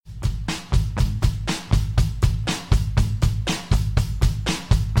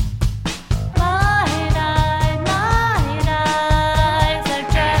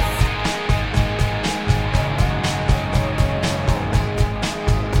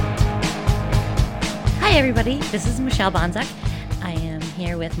Hi everybody, this is Michelle Bonzak. I am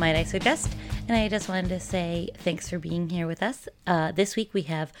here with Might I Suggest, and I just wanted to say thanks for being here with us. This week we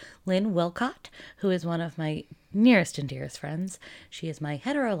have Lynn Wilcott, who is one of my nearest and dearest friends. She is my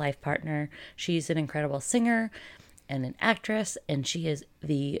hetero life partner. She's an incredible singer and an actress, and she is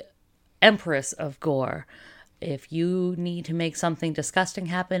the empress of gore. If you need to make something disgusting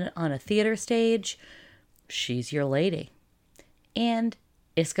happen on a theater stage, she's your lady. And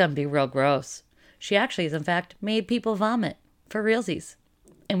it's going to be real gross. She actually has, in fact, made people vomit for realsies.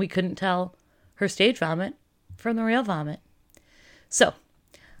 And we couldn't tell her stage vomit from the real vomit. So,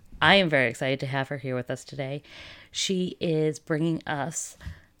 I am very excited to have her here with us today. She is bringing us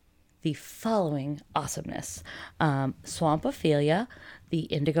the following awesomeness. Swamp Ophelia, the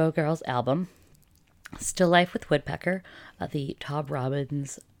Indigo Girls album, Still Life with Woodpecker, the Todd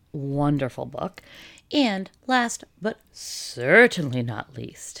Robbins wonderful book, and last but certainly not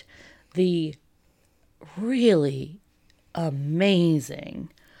least, the really amazing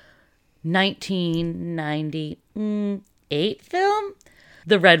 1998 film,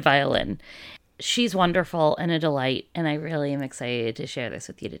 The Red Violin. She's wonderful and a delight, and I really am excited to share this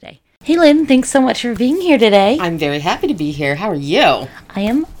with you today. Hey Lynn, thanks so much for being here today. I'm very happy to be here. How are you? I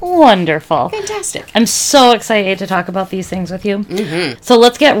am wonderful. Fantastic. I'm so excited to talk about these things with you. Mm-hmm. So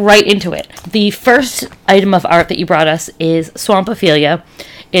let's get right into it. The first item of art that you brought us is Swamp Ophelia.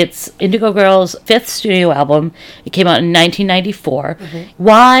 It's Indigo Girls' 5th studio album. It came out in 1994. Mm-hmm.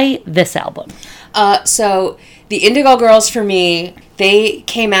 Why this album? So the Indigo Girls, for me, they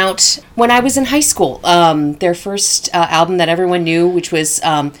came out when I was in high school. Their first album that everyone knew, which was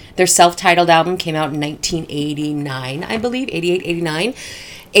their self-titled album, came out in 1989, I believe, 88, 89.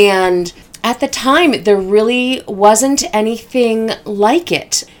 And at the time, there really wasn't anything like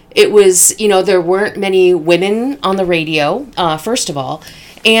it. It was, there weren't many women on the radio, first of all.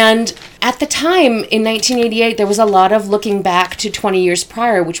 And at the time, in 1988, there was a lot of looking back to 20 years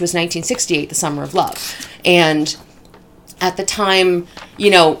prior, which was 1968, The Summer of Love. And at the time,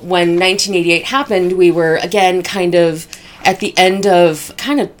 when 1988 happened, we were, again, kind of at the end of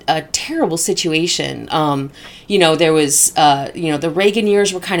kind of a terrible situation. There was, the Reagan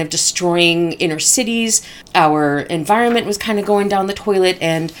years were kind of destroying inner cities. Our environment was kind of going down the toilet,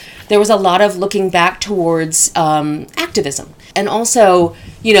 and there was a lot of looking back towards activism. And also,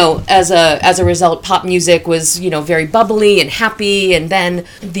 as a result, pop music was, very bubbly and happy. And then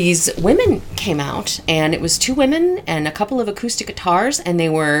these women came out, and it was 2 women and a couple of acoustic guitars, and they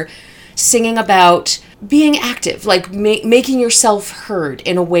were singing about being active, like making yourself heard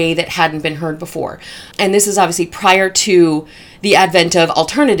in a way that hadn't been heard before. And this is obviously prior to the advent of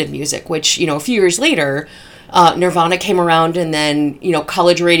alternative music, which, a few years later, Nirvana came around, and then,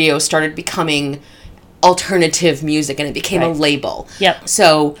 college radio started becoming alternative music, and it became a label. Yep.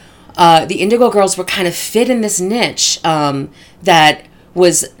 So the Indigo Girls were kind of fit in this niche that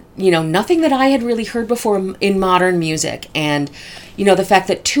was, nothing that I had really heard before in modern music. And, the fact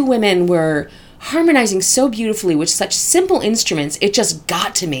that 2 women were harmonizing so beautifully with such simple instruments, it just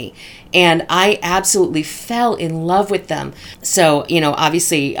got to me. And I absolutely fell in love with them. So,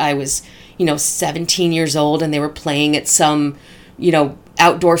 obviously I was, 17 years old, and they were playing at some,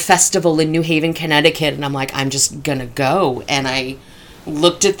 outdoor festival in New Haven, Connecticut, and I'm like, I'm just gonna go. And I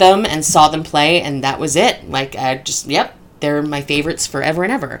looked at them and saw them play, and that was it. Like, they're my favorites forever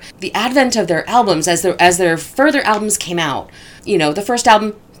and ever. The advent of their albums, as their further albums came out, the first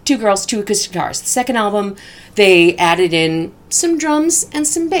album, 2 girls, 2 acoustic guitars. The second album, they added in some drums and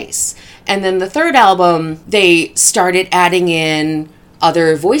some bass. And then the third album, they started adding in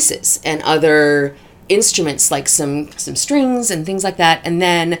other voices and other instruments, like some strings and things like that. And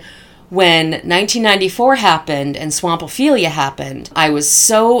then when 1994 happened and Swamp Ophelia happened, I was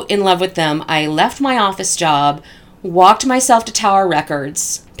so in love with them. I left my office job, walked myself to Tower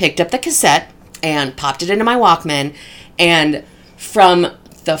Records, picked up the cassette, and popped it into my Walkman. And from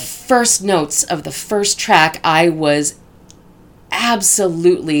the first notes of the first track, I was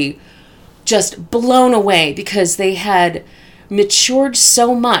absolutely just blown away, because they had matured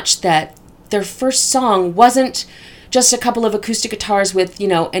so much that their first song wasn't just a couple of acoustic guitars with,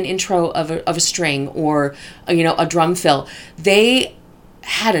 an intro of a string or, a drum fill. They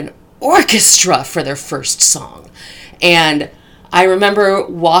had an orchestra for their first song. And I remember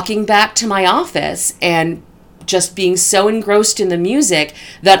walking back to my office and just being so engrossed in the music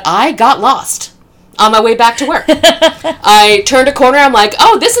that I got lost on my way back to work. I turned a corner, I'm like,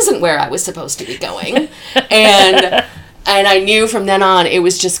 oh, this isn't where I was supposed to be going. And I knew from then on it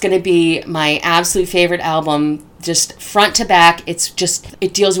was just going to be my absolute favorite album, just front to back. It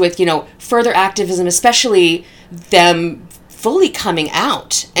deals with, further activism, especially them fully coming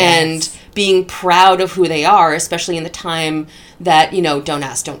out and being proud of who they are, especially in the time that, Don't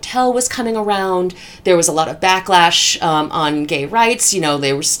Ask, Don't Tell was coming around. There was a lot of backlash on gay rights.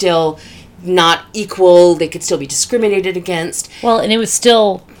 They were still not equal. They could still be discriminated against. Well, and it was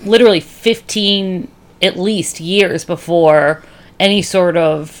still literally 15, at least, years before any sort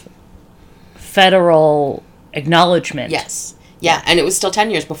of federal acknowledgement. Yes. Yeah, and it was still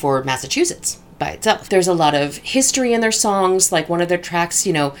 10 years before Massachusetts by itself. There's a lot of history in their songs. Like one of their tracks,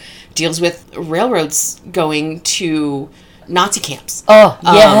 deals with railroads going to Nazi camps. Oh,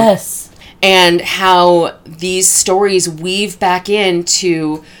 yes. And how these stories weave back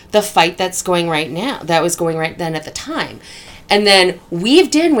into the fight that's going right now, that was going right then at the time. And then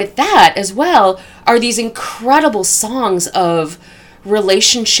weaved in with that as well are these incredible songs of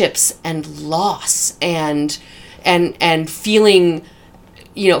relationships and loss and feeling,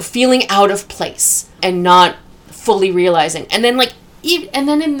 feeling out of place and not fully realizing. And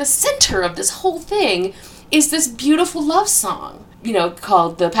then in the center of this whole thing is this beautiful love song,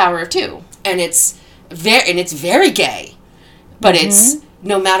 called The Power of Two. And it's very gay, but it's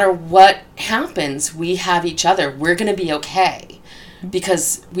no matter what happens, we have each other. We're going to be okay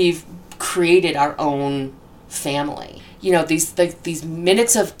because we've created our own family. These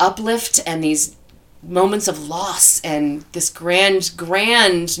minutes of uplift and these moments of loss and this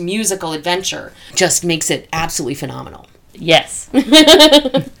grand musical adventure just makes it absolutely phenomenal. Yes.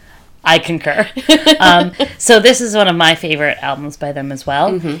 I concur. So this is one of my favorite albums by them as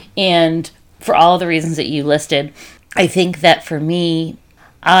well. Mm-hmm. And for all the reasons that you listed, I think that for me,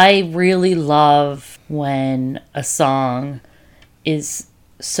 I really love when a song is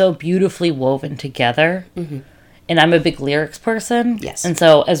so beautifully woven together. Mm-hmm. And I'm a big lyrics person. Yes. And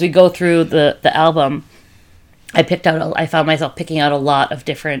so as we go through the album, I found myself picking out a lot of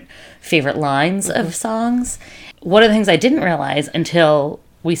different favorite lines of songs. One of the things I didn't realize until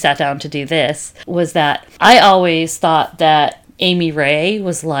we sat down to do this was that I always thought that Amy Ray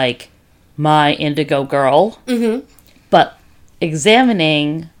was like my Indigo girl. Mm-hmm. But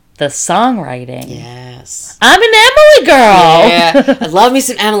examining the songwriting, yes, I'm an Emily girl. Yeah, I love me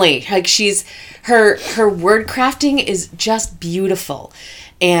some Emily. Like her word crafting is just beautiful.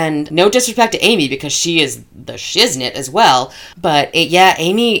 And no disrespect to Amy because she is the shiznit as well. But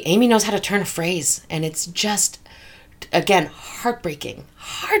Amy knows how to turn a phrase, and it's just, again, heartbreaking.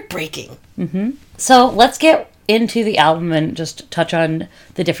 Mm-hmm. So let's get into the album and just touch on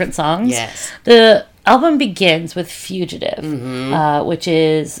the different songs. Yes. The album begins with Fugitive, which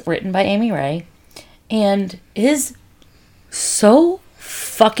is written by Amy Ray, and is so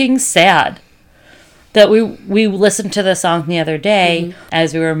fucking sad that we listened to the song the other day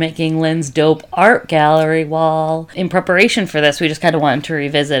as we were making Lynn's dope art gallery wall. In preparation for this, we just kind of wanted to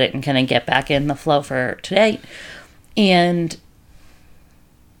revisit it and kind of get back in the flow for today. And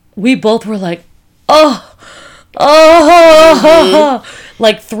we both were like,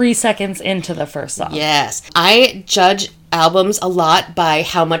 like 3 seconds into the first song. Yes. I judge albums a lot by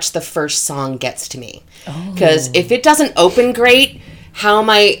how much the first song gets to me. Because if it doesn't open great, how am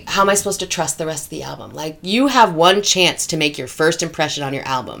I supposed to trust the rest of the album? Like, you have one chance to make your first impression on your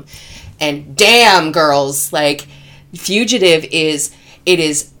album. And damn, girls, like, Fugitive is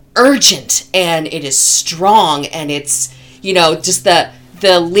urgent and it is strong and it's, just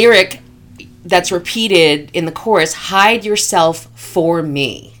the lyric that's repeated in the chorus, hide yourself for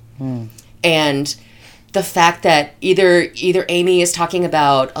me. And the fact that either Amy is talking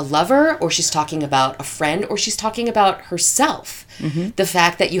about a lover or she's talking about a friend or she's talking about herself. Mm-hmm. The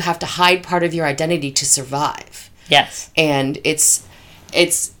fact that you have to hide part of your identity to survive. Yes. And it's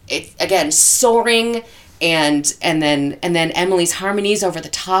again soaring and then Emily's harmonies over the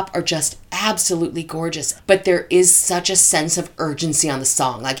top are just absolutely gorgeous. But there is such a sense of urgency on the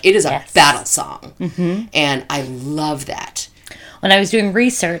song. Like, it is a battle song. Mm-hmm. And I love that. When I was doing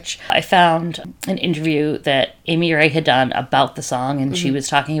research, I found an interview that Amy Ray had done about the song, and she was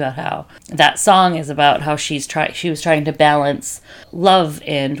talking about how that song is about how she was trying to balance love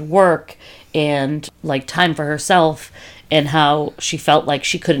and work and like time for herself, and how she felt like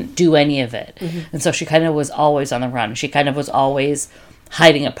she couldn't do any of it. Mm-hmm. And so she kind of was always on the run. She kind of was always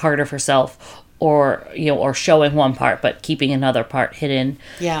hiding a part of herself or showing one part but keeping another part hidden.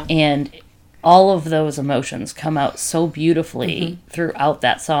 Yeah. And all of those emotions come out so beautifully throughout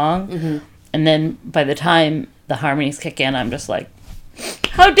that song. Mm-hmm. And then by the time the harmonies kick in, I'm just like,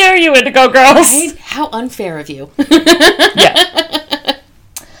 how dare you, Indigo girls? Right? How unfair of you. Yeah.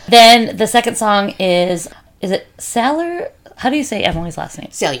 Then the second song is it Sailor? How do you say Emily's last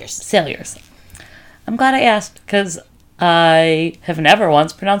name? Sailors. I'm glad I asked because I have never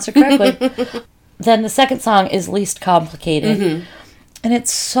once pronounced it correctly. then the second song is Least Complicated. And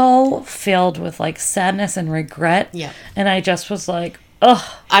it's so filled with like sadness and regret. Yeah. And I just was like, ugh.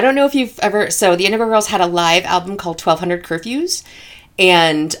 I don't know if you've ever... So the Indigo Girls had a live album called 1200 Curfews.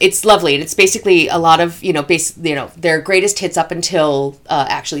 And it's lovely. And it's basically a lot of, their greatest hits up until,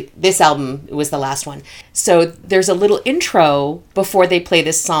 actually, this album was the last one. So there's a little intro before they play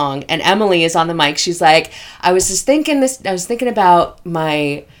this song. And Emily is on the mic. She's like, I was thinking about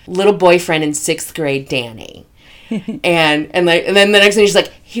my little boyfriend in 6th grade, Danny. and then the next thing she's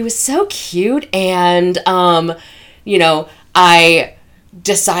like, he was so cute. And, I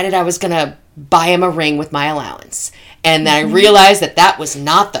decided I was going to buy him a ring with my allowance. And then I realized that was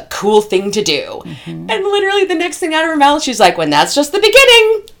not the cool thing to do. And literally the next thing out of her mouth, she's like, when that's just the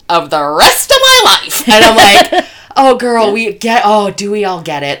beginning of the rest of my life. And I'm like, oh, girl, do we all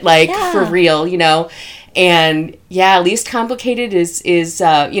get it? Like, for real, And, Least Complicated is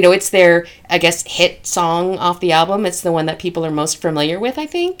it's their, I guess, hit song off the album. It's the one that people are most familiar with, I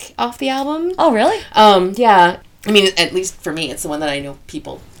think, off the album. Oh, really? Yeah. I mean, at least for me, it's the one that I know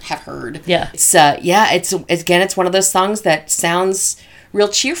people have heard. Yeah. It's one of those songs that sounds real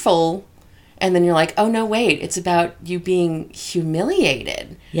cheerful, and then you're like, oh no, wait, it's about you being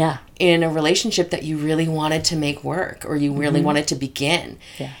humiliated. Yeah. In a relationship that you really wanted to make work, or you really wanted to begin.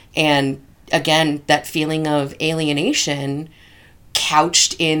 Yeah. And again, that feeling of alienation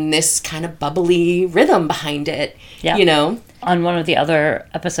couched in this kind of bubbly rhythm behind it. Yeah. On one of the other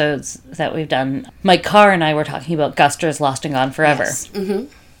episodes that we've done, my car and I were talking about Guster's Lost and Gone Forever. Yes. Mm-hmm.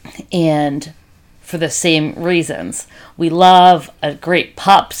 And for the same reasons. We love a great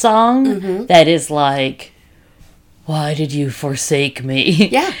pop song that is like, why did you forsake me?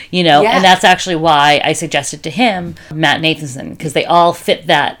 Yeah. And that's actually why I suggested to him Matt Nathanson, because they all fit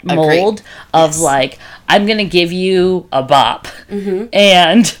that mold of like, I'm going to give you a bop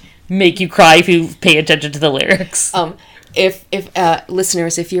and make you cry if you pay attention to the lyrics. If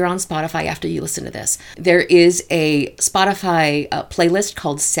listeners, if you're on Spotify after you listen to this, there is a Spotify playlist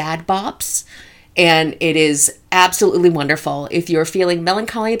called Sad Bops, and it is absolutely wonderful. If you're feeling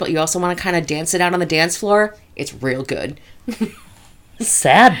melancholy, but you also want to kind of dance it out on the dance floor, it's real good.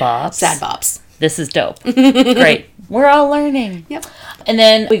 Sad Bops? Sad Bops. This is dope. Great. We're all learning. Yep. And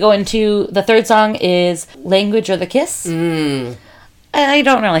then we go into the third song is Language or the Kiss. I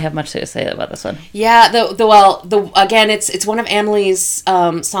don't really have much to say about this one. Yeah, again, it's one of Emily's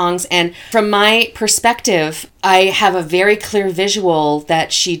songs, and from my perspective, I have a very clear visual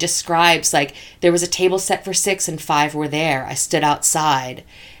that she describes. Like, there was a table set for 6 and 5 were there. I stood outside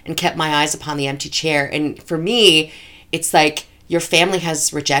and kept my eyes upon the empty chair. And for me, it's like your family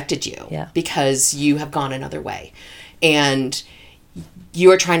has rejected you because you have gone another way, and you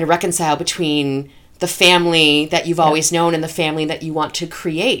are trying to reconcile between the family that you've always known and the family that you want to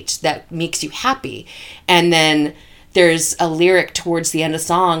create that makes you happy. And then there's a lyric towards the end of the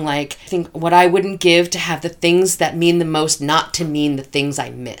song, like, I think what I wouldn't give to have the things that mean the most not to mean the things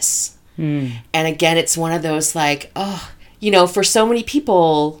I miss. And again, it's one of those like, for so many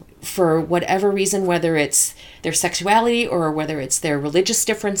people, for whatever reason, whether it's their sexuality or whether it's their religious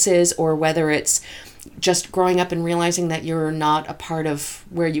differences or whether it's just growing up and realizing that you're not a part of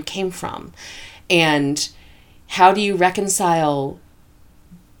where you came from. And how do you reconcile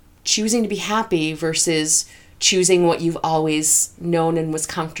choosing to be happy versus choosing what you've always known and was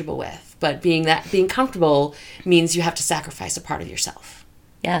comfortable with? But being comfortable means you have to sacrifice a part of yourself.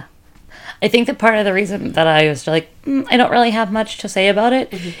 Yeah. I think that part of the reason that I was like, I don't really have much to say about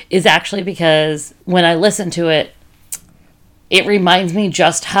it is actually because when I listen to it, it reminds me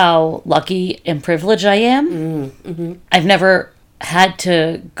just how lucky and privileged I am. I've never had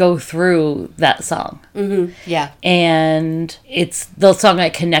to go through that song. Yeah. And it's the song I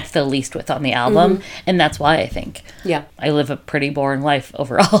connect the least with on the album. And that's why I think I live a pretty boring life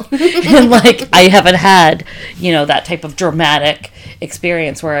overall. And like, I haven't had, that type of dramatic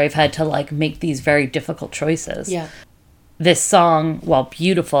experience where I've had to like make these very difficult choices. Yeah. This song, while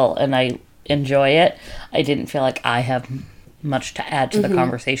beautiful and I enjoy it, I didn't feel like I have much to add to the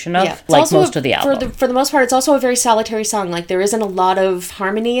conversation of, like most of the album. For the most part, it's also a very solitary song. Like, there isn't a lot of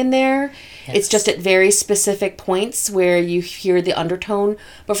harmony in there. Yes. It's just at very specific points where you hear the undertone.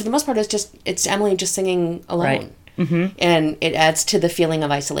 But for the most part, it's Emily just singing alone. Right. And it adds to the feeling of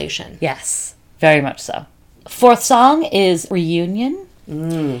isolation. Yes, very much so. Fourth song is Reunion.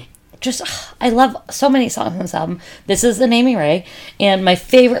 I love so many songs on this album. This is the Amy Ray. And my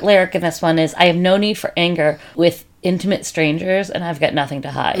favorite lyric in this one is, I have no need for anger with intimate strangers and I've got nothing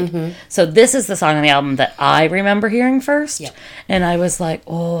to hide. So this is the song on the album that I remember hearing first. Yep. And I was like,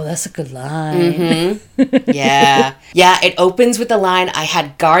 oh, that's a good line. Yeah. Yeah, it opens with the line, I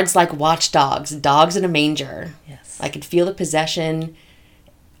had guards like watchdogs, dogs in a manger. Yes. I could feel the possession.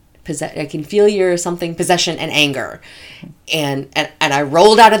 I can feel your something, possession and anger. And I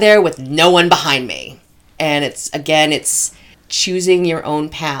rolled out of there with no one behind me. And it's choosing your own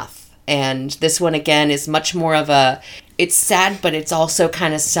path. And this one, again, is much more of it's sad, but it's also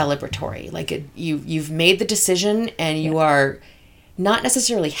kind of celebratory. Like, you've made the decision and you are not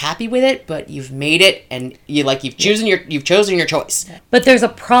necessarily happy with it, but you've made it and you've chosen your choice. But there's a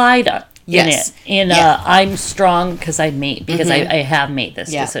pride in Yes. it. In I'm strong because I have made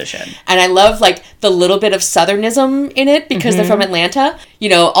this decision. And I love like the little bit of southernism in it because they're from Atlanta. You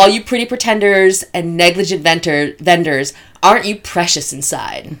know, all you pretty pretenders and negligent vendors, aren't you precious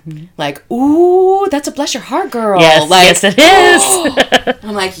inside? Like, ooh, that's a bless your heart, girl. Yes, like, yes it is.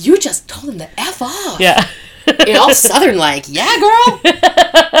 I'm like, you just told him to F off. Yeah. In all southern like, yeah, girl.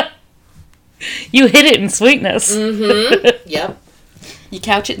 You hit it in sweetness. Yep. You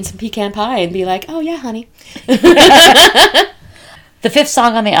couch it in some pecan pie and be like, oh, yeah, honey. The fifth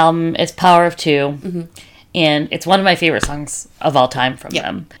song on the album is Power of Two. And it's one of my favorite songs of all time from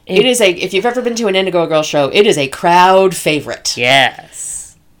them. It is if you've ever been to an Indigo Girls show, it is a crowd favorite.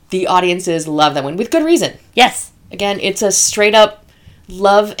 Yes. The audiences love that one with good reason. Yes. Again, it's a straight up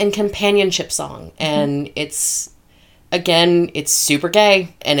love and companionship song. And it's super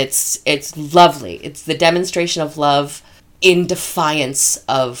gay. And it's lovely. It's the demonstration of love in defiance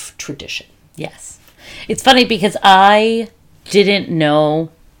of tradition. Yes. It's funny because I didn't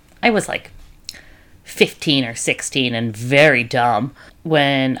know, I was like 15 or 16 and very dumb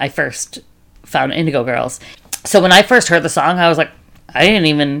when I first found Indigo Girls. So when I first heard the song, I was like, I didn't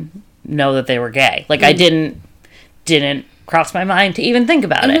even know that they were gay. Like I didn't cross my mind to even think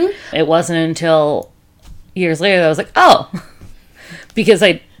about it. It wasn't until years later that I was like, oh, because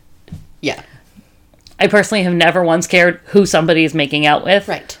I personally have never once cared who somebody is making out with.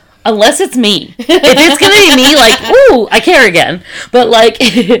 Right. Unless it's me. If it's going to be me, like, ooh, I care again. But, like,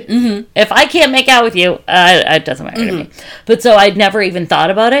 if I can't make out with you, it doesn't matter to me. But so I'd never even thought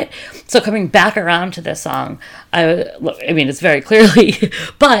about it. So coming back around to this song, I mean, it's very clearly,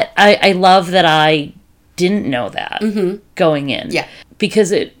 but I love that I didn't know that going in. Yeah.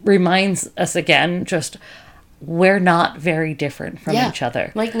 Because it reminds us again, just we're not very different from each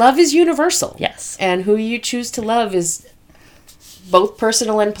other. Like, love is universal. Yes. And who you choose to love is both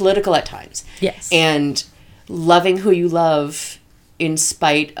personal and political at times. Yes. And loving who you love in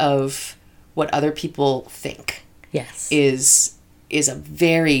spite of what other people think. Yes. Is a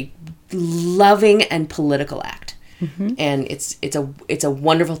very loving and political act. And it's a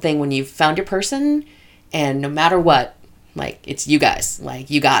wonderful thing when you've found your person, and no matter what, like, it's you guys. Like,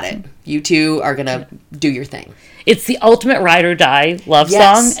 you got it. You two are going to do your thing. It's the ultimate ride or die love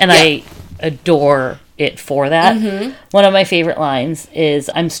song, and I adore it for that. One of my favorite lines is,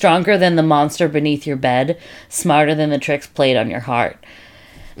 I'm stronger than the monster beneath your bed, smarter than the tricks played on your heart.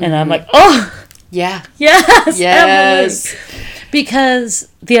 And I'm like, oh! Yeah. Yes! Yes. Emily. Because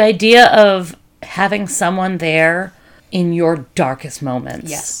the idea of having someone there in your darkest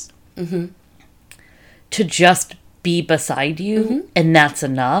moments. Yes. To just be beside you, and that's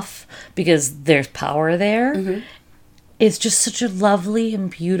enough, because there's power there. It's just such a lovely and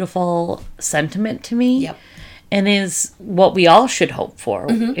beautiful sentiment to me. Yep. And is what we all should hope for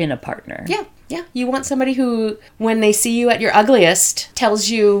in a partner. Yeah. Yeah. You want somebody who, when they see you at your ugliest, tells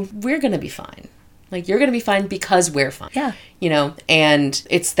you, we're going to be fine. Like, you're going to be fine because we're fine. Yeah. You know, and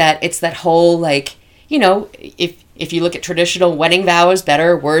it's that whole, like, you know, if you look at traditional wedding vows,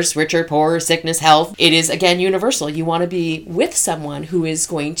 better, worse, richer, poorer, sickness, health, it is, again, universal. You want to be with someone who is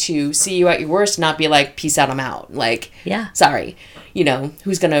going to see you at your worst, not be like, peace out, I'm out. Like, sorry. You know,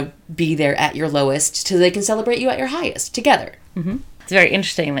 who's going to be there at your lowest so they can celebrate you at your highest together. It's very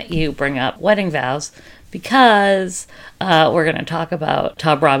interesting that you bring up wedding vows, because we're going to talk about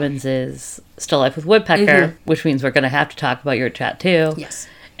Tom Robbins' Still Life with Woodpecker, which means we're going to have to talk about your tattoo. Yes.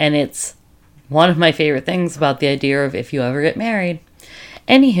 And it's one of my favorite things about the idea of if you ever get married.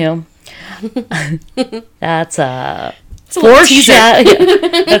 Anywho, that's a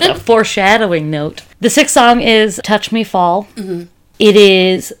foreshadowing note. The sixth song is Touch Me Fall. It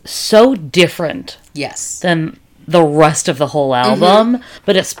is so different than the rest of the whole album,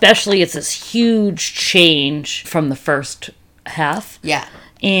 but especially it's this huge change from the first half. Yeah.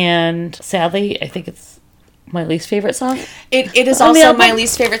 And sadly, I think it's my least favorite song. It is also my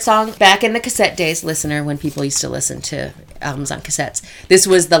least favorite song. Back in the cassette days, listener, when people used to listen to albums on cassettes, this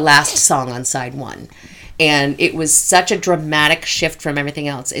was the last song on side one. And it was such a dramatic shift from everything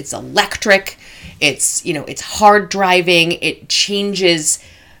else. It's electric. It's, it's hard driving. It changes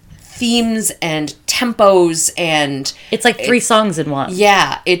themes and tempos, and it's like three songs in one.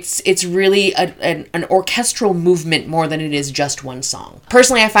 Yeah, it's really an orchestral movement more than it is just one song.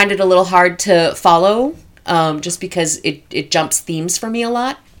 Personally, I find it a little hard to follow, just because it jumps themes for me a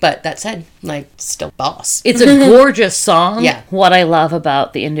lot. But that said, still boss. It's a gorgeous song. Yeah. What I love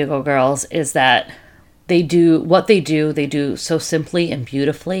about the Indigo Girls is that they do so simply and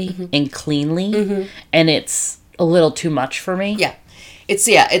beautifully and cleanly, and it's a little too much for me. Yeah.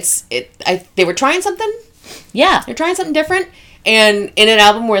 They were trying something. Yeah. They're trying something different. And in an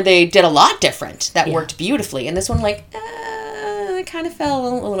album where they did a lot different, that worked beautifully. And this one, it kind of fell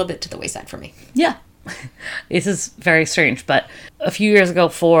a little bit to the wayside for me. Yeah. This is very strange, but a few years ago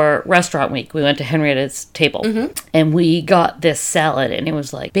for Restaurant Week, we went to Henrietta's table, and we got this salad, and it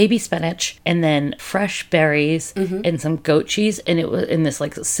was like baby spinach, and then fresh berries, and some goat cheese, and it was in this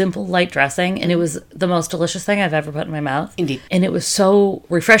simple light dressing, and it was the most delicious thing I've ever put in my mouth. Indeed. And it was so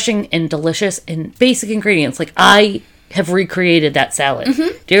refreshing and delicious, and basic ingredients. I have recreated that salad.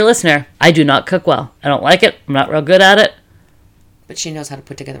 Dear listener, I do not cook well. I don't like it. I'm not real good at it. But she knows how to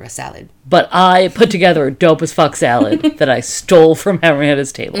put together a salad. But I put together a dope as fuck salad that I stole from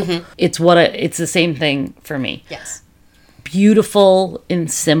Henrietta's table. It's the same thing for me. Yes. Beautiful and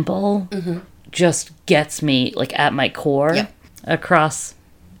simple just gets me at my core across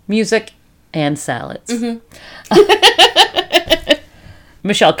music and salads.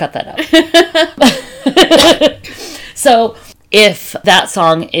 Michelle, cut that out. So if that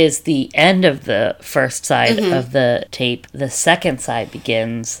song is the end of the first side of the tape, the second side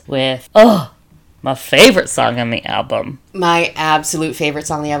begins with, my favorite song on the album. My absolute favorite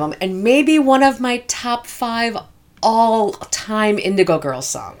song on the album, and maybe one of my top 5 all-time Indigo Girls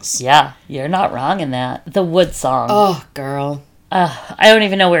songs. Yeah, you're not wrong in that. The Wood song. Oh, girl. I don't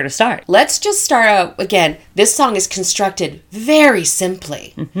even know where to start. Let's just start out, again, this song is constructed very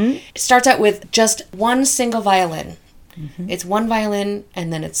simply. It starts out with just one single violin. It's one violin,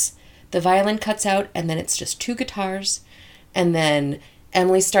 and then the violin cuts out, and then it's just 2 guitars, and then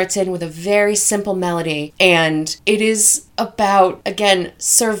Emily starts in with a very simple melody, and it is about, again,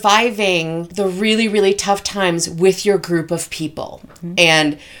 surviving the really, really tough times with your group of people.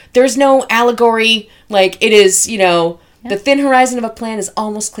 And there's no allegory, it is, the thin horizon of a plan is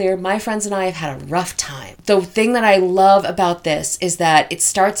almost clear. My friends and I have had a rough time. The thing that I love about this is that it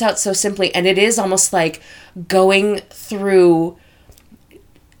starts out so simply, and it is almost like going through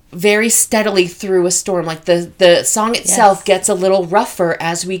very steadily through a storm. The song itself gets a little rougher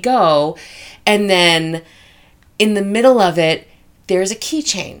as we go, and then in the middle of it, there's a key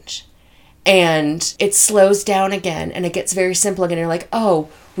change. And it slows down again, and it gets very simple again. You're like, oh,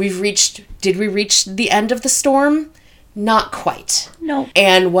 did we reach the end of the storm? Not quite. No.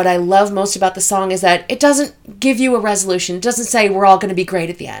 And what I love most about the song is that it doesn't give you a resolution. It doesn't say we're all going to be great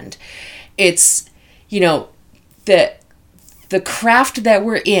at the end. It's, the craft that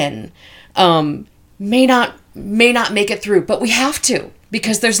we're in may not make it through, but we have to,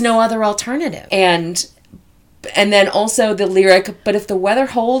 because there's no other alternative. And then also the lyric, but if the weather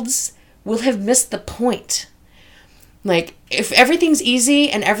holds, we'll have missed the point. If everything's easy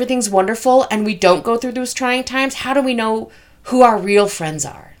and everything's wonderful and we don't go through those trying times, how do we know who our real friends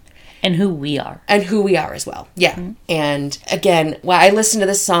are? And who we are. And who we are as well. Yeah. And again, I listened to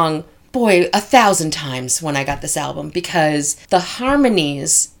this song, 1,000 times when I got this album, because the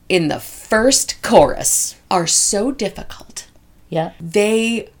harmonies in the first chorus are so difficult. Yeah.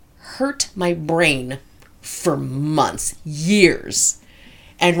 They hurt my brain for months, years.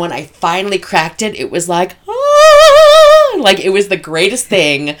 And when I finally cracked it, it was like, it was the greatest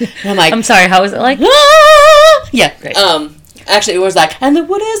thing. And I'm like, I'm sorry, how was it like? Yeah. Great. Actually, it was like, and the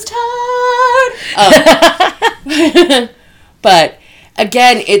wood is tired. But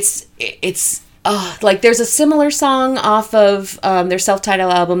again, it's there's a similar song off of their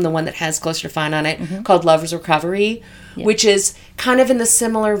self-titled album, the one that has Closer to Fine on it, called Lover's Recovery, which is kind of in the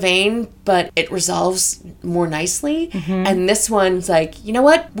similar vein, but it resolves more nicely. And this one's like, you know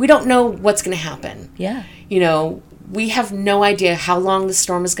what? We don't know what's going to happen. Yeah. We have no idea how long the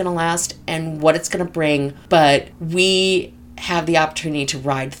storm is going to last and what it's going to bring, but we have the opportunity to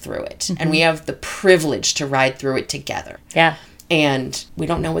ride through it. And we have the privilege to ride through it together. Yeah. And we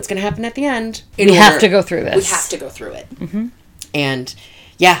don't know what's going to happen at the end. We have to go through this. We have to go through it. And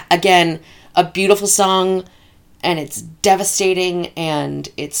yeah, again, a beautiful song, and it's devastating, and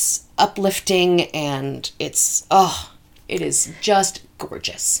it's uplifting, and it's It is just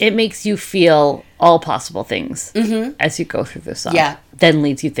gorgeous. It makes you feel all possible things as you go through the song. Yeah. Then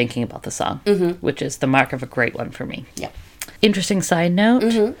leaves you thinking about the song, which is the mark of a great one for me. Yep. Interesting side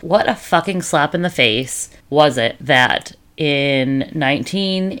note, what a fucking slap in the face was it that in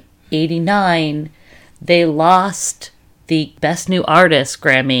 1989 they lost the Best New Artist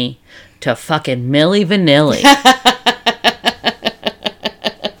Grammy to fucking Milli Vanilli.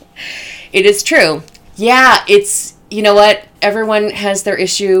 It is true. Yeah, it's, you know what? Everyone has their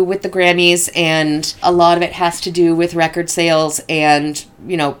issue with the Grammys, and a lot of it has to do with record sales and,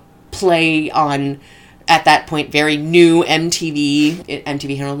 you know, play on, at that point, very new MTV.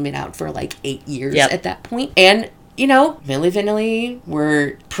 MTV had only been out for like 8 years at that point. And, you know, Milli Vanilli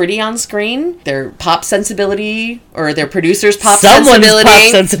were pretty on screen. Their pop sensibility, or their producer's pop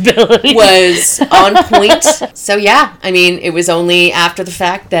sensibility was on point. So, yeah, I mean, it was only after the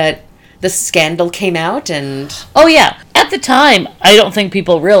fact that the scandal came out, and... Oh, yeah. At the time, I don't think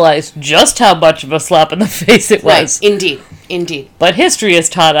people realized just how much of a slap in the face it was. Right. Indeed. But history has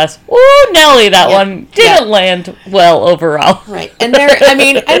taught us, ooh, Nelly, that one didn't land well overall. Right. And there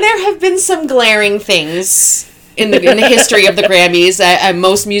have been some glaring things in the history of the Grammys.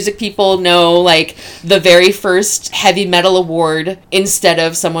 Most music people know, like, the very first heavy metal award, instead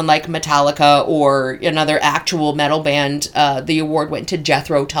of someone like Metallica or another actual metal band, the award went to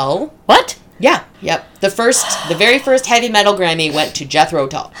Jethro Tull. What? Yeah. Yep. The very first heavy metal Grammy went to Jethro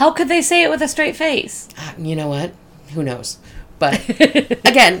Tull. How could they say it with a straight face? You know what? Who knows? But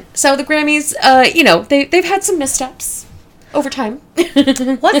again, so the Grammys, you know, they've had some missteps over time.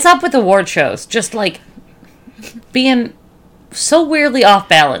 What's up with award shows? Just like being so weirdly off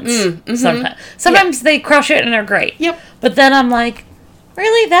balance. Sometimes they crush it and they're great. Yep. But then I'm like,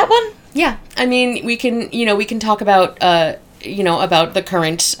 really, that one? Yeah. I mean, we can talk about about the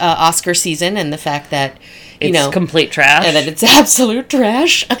current Oscar season and the fact that it's complete trash, and that it's absolute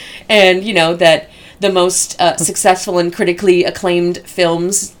trash, and that the most successful and critically acclaimed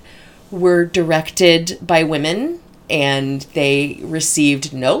films were directed by women, and they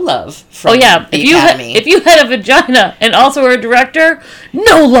received no love from the Academy. If you had a vagina and also were a director,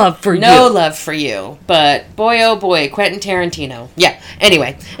 no love for you. No love for you. But boy, oh boy, Quentin Tarantino. Yeah,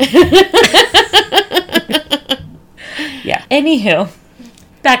 anyway. Yeah, anywho,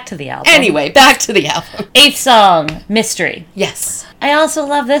 back to the album. Eighth song, Mystery. Yes. I also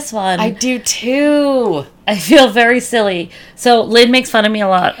love this one. I do too. I feel very silly. So Lynn makes fun of me a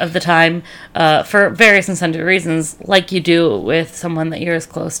lot of the time for various and sundry reasons, like you do with someone that you're as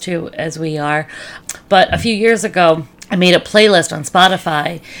close to as we are. But a few years ago, I made a playlist on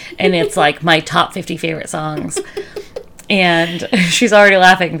Spotify, and it's like my top 50 favorite songs. And she's already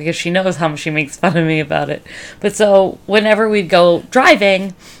laughing because she knows how much she makes fun of me about it. But so whenever we'd go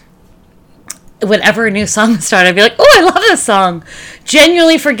driving, whenever a new song started, I'd be like, oh, I love this song.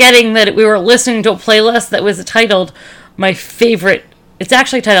 Genuinely forgetting that we were listening to a playlist that was titled it's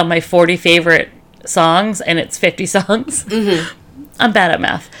actually titled My 40 Favorite Songs, and it's 50 songs. Mm-hmm. I'm bad at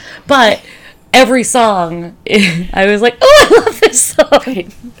math. But every song, I was like, oh, I love this song.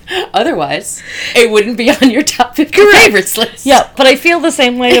 Right. Otherwise, it wouldn't be on your top 50 favorites list. Yeah, but I feel the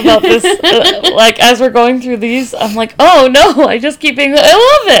same way about this. Like, as we're going through these, I'm like, oh, no, I just keep being, I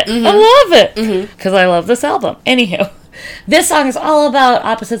love it. Mm-hmm. I love it. Because I love this album. Anywho, this song is all about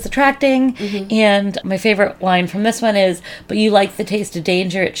opposites attracting, and my favorite line from this one is, but you like the taste of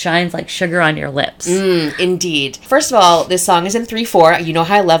danger, it shines like sugar on your lips. Indeed. First of all, this song is in 3/4. You know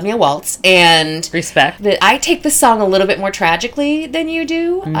how I love me a waltz. And respect. I take this song a little bit more tragically than you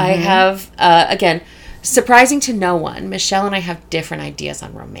do. I have, again, surprising to no one, Michelle and I have different ideas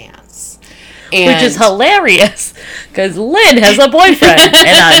on romance. Which is hilarious, because Lynn has a boyfriend, and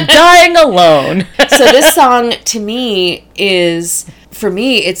I'm dying alone. So this song, to me, it's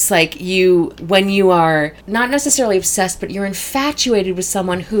like when you are not necessarily obsessed, but you're infatuated with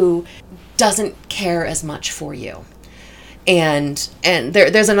someone who doesn't care as much for you. And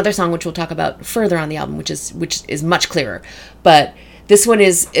there's another song which we'll talk about further on the album, which is much clearer. But this one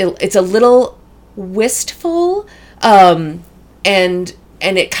it's a little wistful, and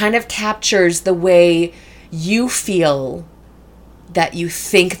it kind of captures the way you feel that you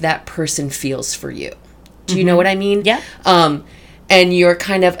think that person feels for you. Do you know what I mean? Yeah. And you're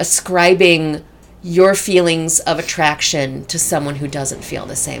kind of ascribing your feelings of attraction to someone who doesn't feel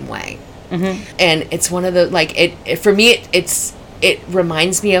the same way. And it's one of the, like, for me, it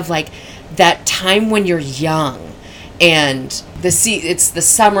reminds me of, like, that time when you're young, and it's the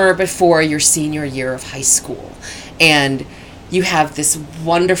summer before your senior year of high school, and you have this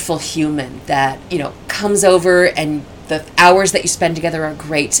wonderful human that, comes over, and the hours that you spend together are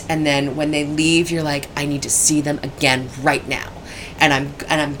great, and then when they leave, you're like, I need to see them again right now. And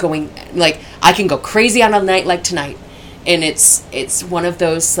I'm going, like, I can go crazy on a night like tonight. And it's one of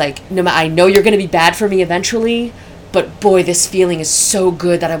those, like, no, I know you're going to be bad for me eventually, but boy, this feeling is so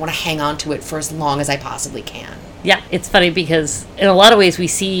good that I want to hang on to it for as long as I possibly can. Yeah, it's funny because in a lot of ways we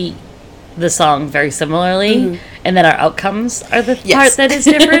see the song very similarly, and then our outcomes are the part that is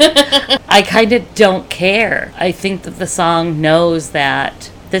different. I kind of don't care. I think that the song knows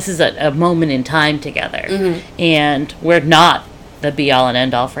that this is a moment in time together, and we're not the be all and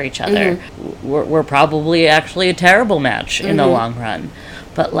end all for each other. We're probably actually a terrible match in the long run,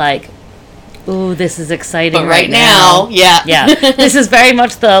 but like, ooh, this is exciting. But right now, yeah, this is very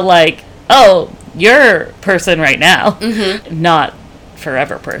much the like, oh, you're person right now, not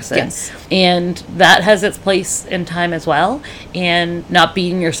forever person. Yes. And that has its place in time as well, and not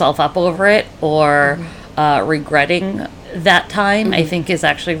beating yourself up over it or regretting that time, I think is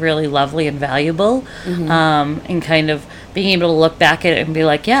actually really lovely and valuable. And kind of being able to look back at it and be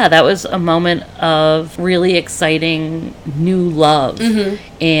like, yeah, that was a moment of really exciting new love.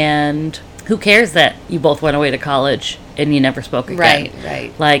 And who cares that you both went away to college and you never spoke again?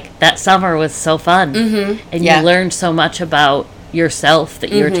 Right. Like, that summer was so fun. And you learned so much about yourself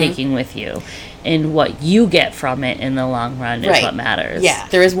that you're taking with you. And what you get from it in the long run is what matters. Yeah.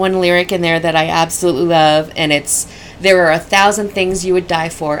 There is one lyric in there that I absolutely love, and it's, there are 1,000 things you would die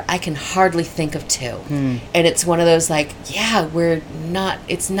for. I can hardly think of 2. And it's one of those like, yeah,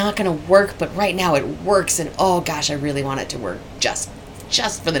 it's not going to work, but right now it works. And oh gosh, I really want it to work just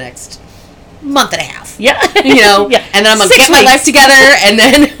for the next month and a half. Yeah. You know? And then I'm going to get my life together, and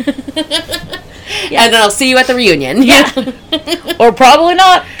then... And then I'll see you at the reunion. Or probably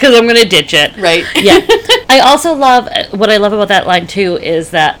not, because I'm going to ditch it. Right. Yeah. I also love, what I love about that line, too, is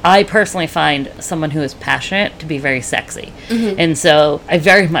that I personally find someone who is passionate to be very sexy. And so I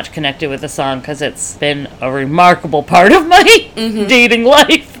very much connected with the song because it's been a remarkable part of my dating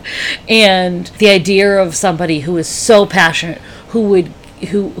life. And the idea of somebody who is so passionate, who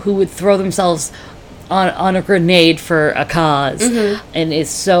would throw themselves on a grenade for a cause and is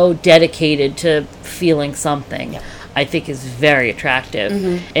so dedicated to feeling something, I think is very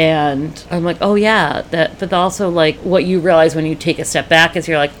attractive. And I'm like, oh yeah, but also like what you realize when you take a step back is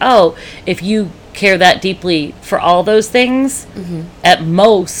you're like, oh, if you care that deeply for all those things, at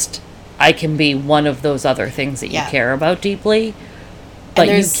most I can be one of those other things that you care about deeply. But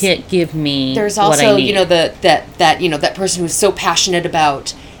you can't give me there's what also, I need. you know, that person who's so passionate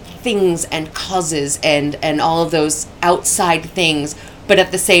about things and causes and all of those outside things, but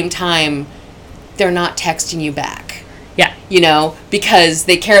at the same time they're not texting you back, you know, because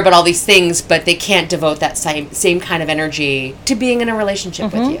they care about all these things, but they can't devote that same kind of energy to being in a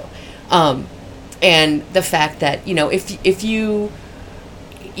relationship with you. And the fact that, you know, if you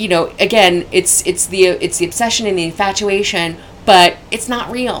know, again, it's the obsession and the infatuation, but it's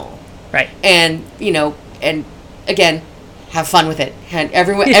not real, and you know, and again, have fun with it. And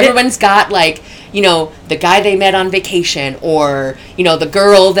everyone's got, like, you know, the guy they met on vacation, or, you know, the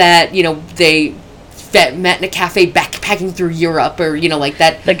girl that, you know, they met in a cafe backpacking through Europe, or, you know, like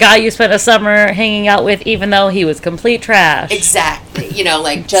that. The guy you spent a summer hanging out with, even though he was complete trash. Exactly. You know,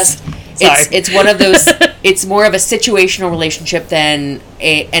 like, just, it's one of those, it's more of a situational relationship than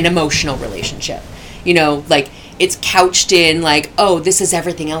an emotional relationship. You know, like, it's couched in, like, oh, this is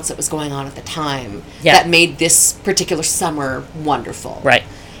everything else that was going on at the time that made this particular summer wonderful.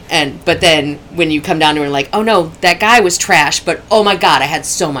 But then when you come down to it, like, oh no, that guy was trash, but oh my God, I had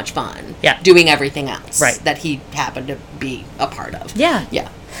so much fun doing everything else that he happened to be a part of. Yeah.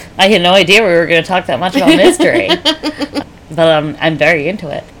 I had no idea we were going to talk that much about mystery. But I'm very into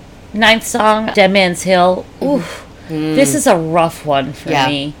it. 9th song, Dead Man's Hill. Oof. This is a rough one for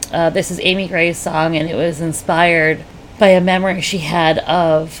me. This is Amy Gray's song, and it was inspired by a memory she had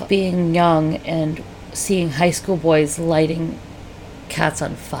of being young and seeing high school boys lighting cats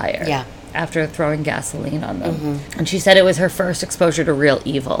on fire after throwing gasoline on them. And she said it was her first exposure to real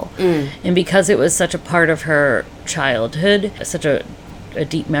evil. And because it was such a part of her childhood, such a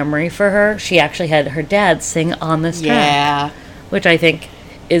deep memory for her, she actually had her dad sing on this track, which I think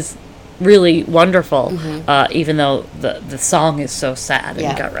is really wonderful, even though the song is so sad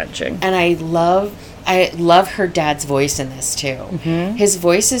and gut-wrenching. And I love her dad's voice in this too. His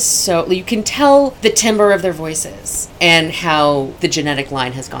voice is so, you can tell the timbre of their voices and how the genetic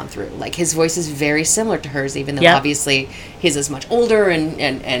line has gone through. Like, his voice is very similar to hers, even though obviously his is much older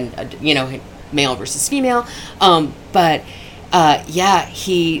and you know, male versus female. But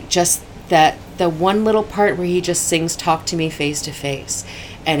he just, the one little part where he just sings "Talk to Me Face to Face,"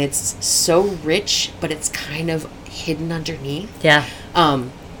 and it's so rich, but it's kind of hidden underneath. Yeah.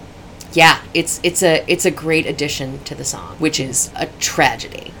 Yeah, it's a great addition to the song, which is a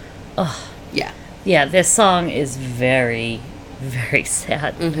tragedy. Oh. Yeah. Yeah, this song is very, very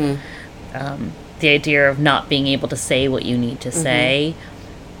sad. The idea of not being able to say what you need to say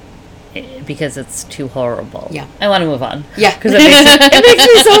because it's too horrible. Yeah. I want to move on. Yeah. Because it makes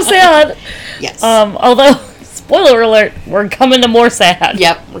me so sad. Yes. Although, spoiler alert, we're coming to more sad.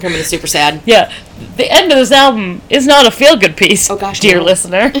 Yep, we're coming to super sad. Yeah. The end of this album is not a feel-good piece, oh, gosh, dear no.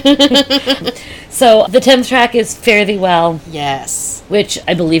 listener. So, the 10th track is Fare Thee Well. Yes. Which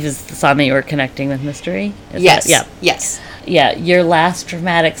I believe is the song that you were connecting with Mystery. Yes. Yeah. Yes. Yeah, your last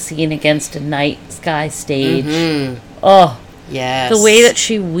dramatic scene against a night sky stage. Oh. Yes. The way that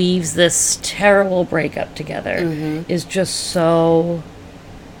she weaves this terrible breakup together is just so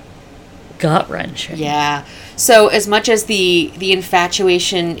gut-wrenching. Yeah. So as much as the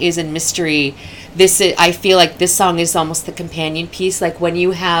infatuation is in Mystery, I feel like this song is almost the companion piece. Like when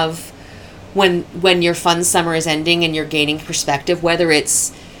you have, when your fun summer is ending and you're gaining perspective, whether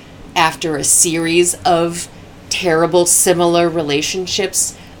it's after a series of terrible similar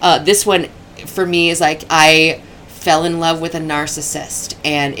relationships, this one for me is like I fell in love with a narcissist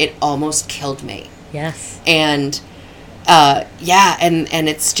and it almost killed me. Yes. And and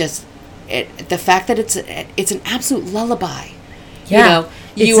it's just the fact that it's an absolute lullaby. Yeah. You know,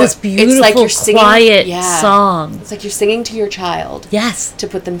 it's this beautiful, it's like you're singing, quiet song. It's like you're singing to your child. Yes. To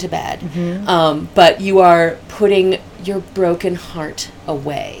put them to bed. But you are putting your broken heart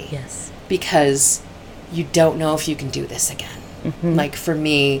away. Yes. Because you don't know if you can do this again. Like for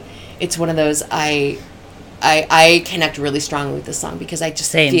me, it's one of those I connect really strongly with this song because I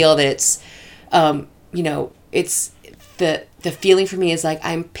just feel that it's, it's the feeling for me is like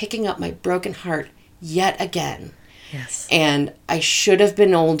I'm picking up my broken heart yet again. Yes. And I should have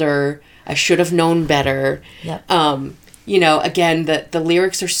been older. I should have known better. Yep. Again, the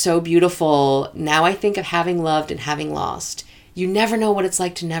lyrics are so beautiful. Now I think of having loved and having lost. You never know what it's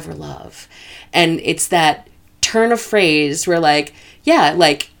like to never love. And it's that turn of phrase where like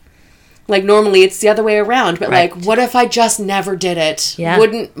normally it's the other way around, but right. Like, what if I just never did it? Yeah.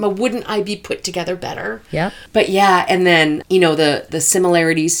 Wouldn't I be put together better? Yeah. But yeah, and then, the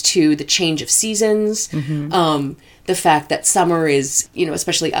similarities to the change of seasons, the fact that summer is,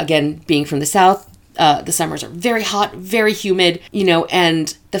 especially again, being from the South, the summers are very hot, very humid,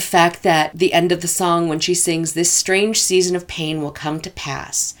 and the fact that the end of the song when she sings, "This strange season of pain will come to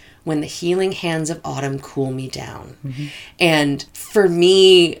pass when the healing hands of autumn cool me down." And for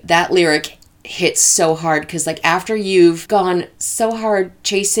me, that lyric hits so hard because like after you've gone so hard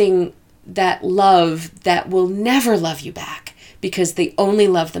chasing that love that will never love you back because they only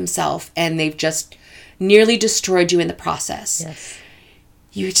love themselves and they've just nearly destroyed you in the process. Yes.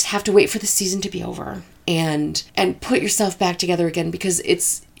 You just have to wait for the season to be over and put yourself back together again because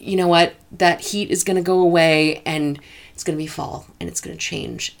it's, you know what, that heat is going to go away and it's going to be fall and it's going to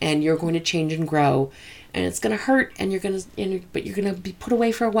change and you're going to change and grow and it's going to hurt and but you're going to be put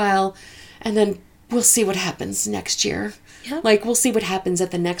away for a while and then we'll see what happens next year. Yep. Like we'll see what happens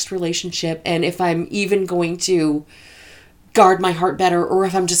at the next relationship and if I'm even going to guard my heart better or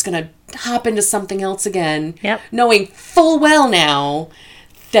if I'm just going to hop into something else again. Yep. Knowing full well now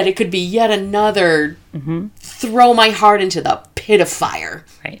that it could be yet another throw my heart into the pit of fire.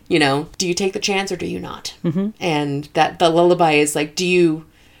 Right. Do you take the chance or do you not? And that the lullaby is like, I'm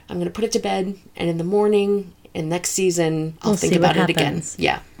going to put it to bed and in the morning and next season I'll think about it again.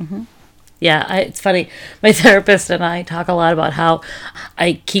 Yeah. Yeah, it's funny. My therapist and I talk a lot about how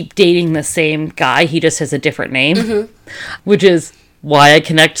I keep dating the same guy. He just has a different name, which is why I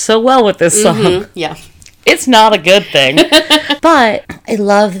connect so well with this song. Yeah. It's not a good thing. But I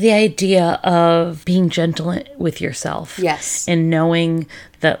love the idea of being gentle with yourself. Yes. And knowing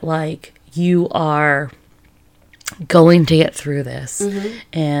that, like, you are going to get through this.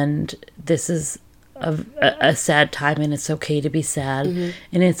 And this is a sad time and it's okay to be sad. And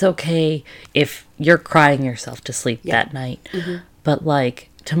it's okay if you're crying yourself to sleep that night. But, like,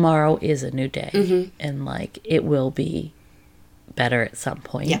 tomorrow is a new day. And, like, it will be better at some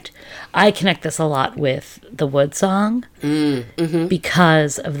point. Yeah. I connect this a lot with the Wood song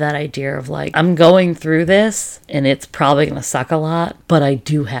because of that idea of like, I'm going through this and it's probably going to suck a lot, but I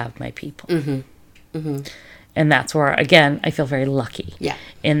do have my people. And that's where, again, I feel very lucky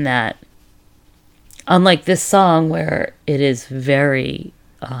in that, unlike this song where it is very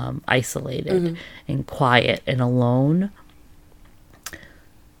isolated and quiet and alone,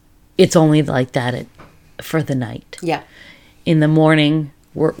 it's only like that for the night. Yeah. In the morning,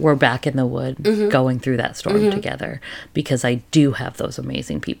 we're back in the wood going through that storm together because I do have those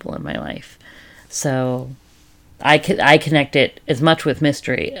amazing people in my life. So I connect it as much with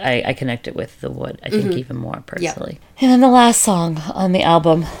mystery. I connect it with the wood, I think, even more personally. Yeah. And then the last song on the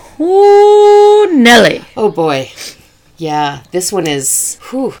album, ooh, Nelly. Oh boy. Yeah, this one is...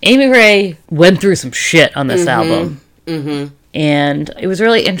 Whew. Amy Ray went through some shit on this album. And it was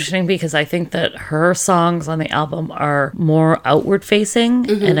really interesting because I think that her songs on the album are more outward facing.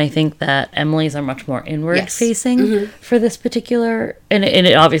 And I think that Emily's are much more inward facing for this particular. And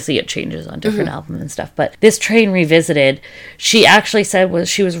it obviously it changes on different albums and stuff. But this Train Revisited, she actually said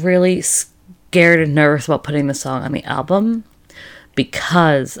she was really scared and nervous about putting the song on the album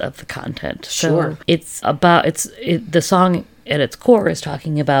because of the content. Sure. So it's about, the song at its core is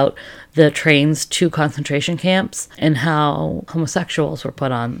talking about the trains to concentration camps and how homosexuals were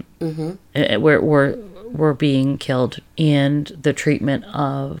put on, were being killed, and the treatment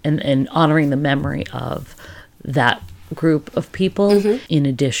of, and honoring the memory of that group of people, in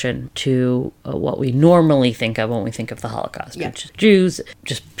addition to what we normally think of when we think of the Holocaust, which is Jews,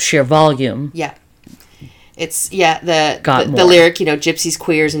 just sheer volume. Yeah. It's, the lyric, gypsies,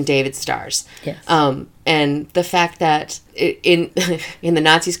 queers, and David stars. Yes. And the fact that in the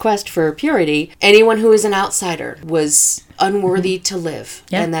Nazis' quest for purity, anyone who is an outsider was unworthy to live.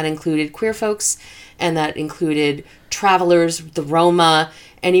 Yeah. And that included queer folks, and that included travelers, the Roma,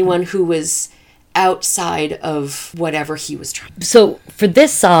 anyone who was outside of whatever he was trying. So for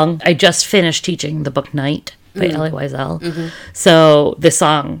this song, I just finished teaching the book Night by Elie Wiesel. So this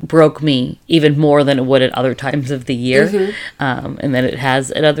song broke me even more than it would at other times of the year, and that it has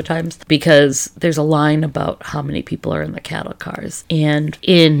at other times, because there's a line about how many people are in the cattle cars. And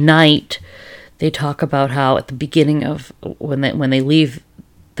in Night, they talk about how at the beginning of when they leave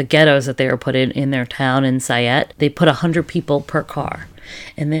the ghettos that they were put in their town in Sayet, they put 100 people per car.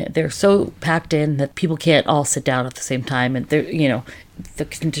 And they're so packed in that people can't all sit down at the same time. And they're, the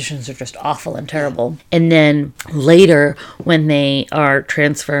conditions are just awful and terrible. And then later, when they are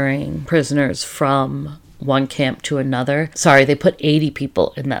transferring prisoners from one camp to another, they put 80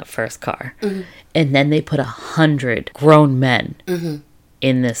 people in that first car. And then they put 100 grown men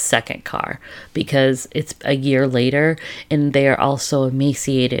in this second car, because it's a year later and they are all so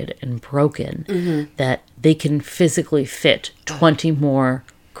emaciated and broken that they can physically fit 20 more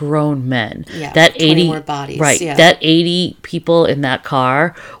grown men. Yeah, that 80 more bodies. Right. Yeah. That 80 people in that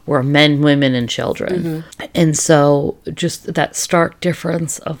car were men, women, and children. And so just that stark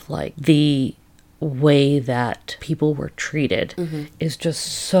difference of like the way that people were treated is just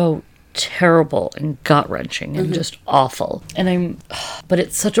so terrible and gut-wrenching and just awful. But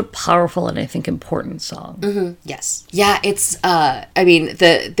it's such a powerful and I think important song. Yes. Yeah, it's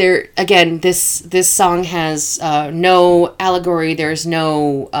this song has no allegory, there's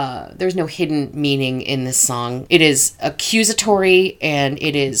no hidden meaning in this song. It is accusatory, and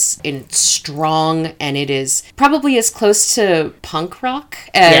it's strong, and it is probably as close to punk rock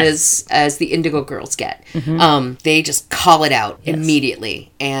as the Indigo Girls get. They just call it out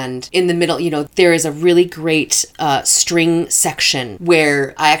immediately, and in the middle, there is a really great string section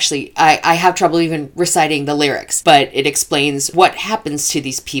where I have trouble even reciting the lyrics, but it explains what happens to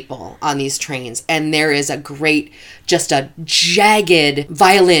these people on these trains. And there is a jagged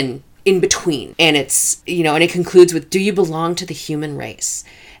violin in between. And it's, and it concludes with, "Do you belong to the human race?"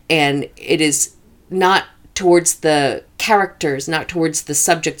 And it is not towards the characters, not towards the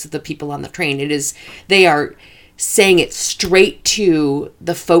subjects of the people on the train. They are saying it straight to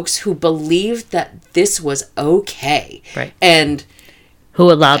the folks who believed that this was okay. Right. And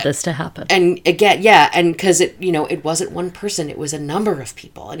who allowed this to happen. And again, and because it wasn't one person, it was a number of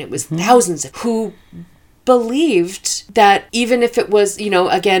people, and it was thousands who believed that even if it was,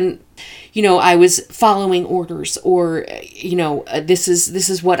 I was following orders, or, this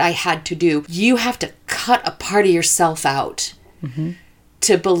is what I had to do. You have to cut a part of yourself out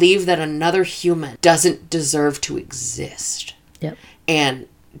to believe that another human doesn't deserve to exist. Yep. And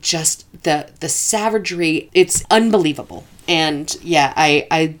just the savagery, it's unbelievable. And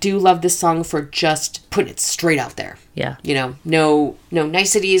I do love this song for just putting it straight out there. Yeah. No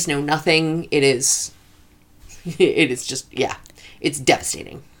niceties, no nothing. It is just, it's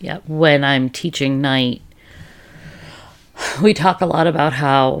devastating. Yeah. When I'm teaching Night, we talk a lot about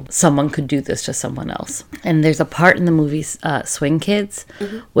how someone could do this to someone else. And there's a part in the movie Swing Kids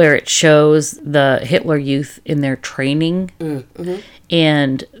where it shows the Hitler Youth in their training.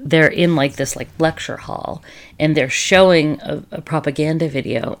 And they're in this lecture hall, and they're showing a propaganda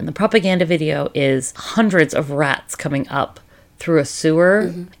video. And the propaganda video is hundreds of rats coming up through a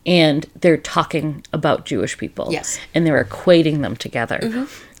sewer, and they're talking about Jewish people. Yes. And they're equating them together.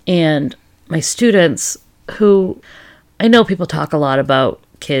 And my students, who I know people talk a lot about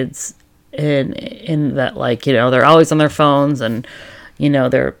kids in that, like, you know, they're always on their phones and, you know,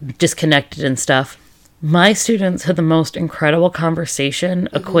 they're disconnected and stuff. My students had the most incredible conversation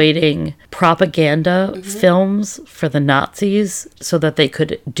equating propaganda films for the Nazis so that they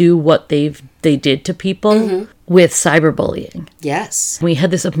could do what they did to people with cyberbullying. Yes. We had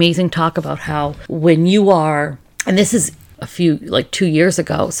this amazing talk about how when you are, and this is a few, like 2 years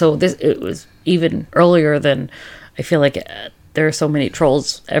ago, so it was even earlier than, I feel like there are so many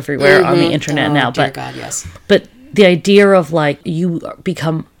trolls everywhere on the internet now. Dear God, yes. But the idea of, like, you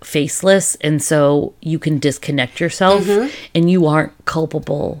become faceless and so you can disconnect yourself and you aren't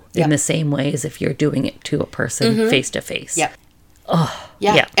culpable in the same way as if you're doing it to a person face to face. Yep. Oh,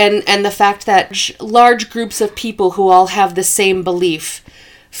 yeah. And the fact that large groups of people who all have the same belief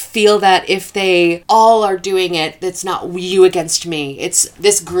feel that if they all are doing it, it's not you against me. It's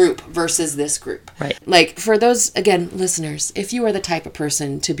this group versus this group. Right. Like, for those, again, listeners, if you are the type of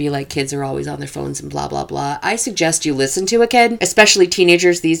person to be like, kids are always on their phones and blah, blah, blah, I suggest you listen to a kid, especially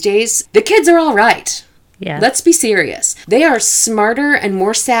teenagers these days. The kids are all right. Yeah. Let's be serious. They are smarter and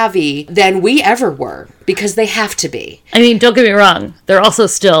more savvy than we ever were because they have to be. I mean, don't get me wrong. They're also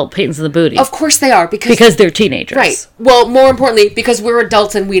still pains in the booty. Of course they are. Because they're teenagers. Right. Well, more importantly, because we're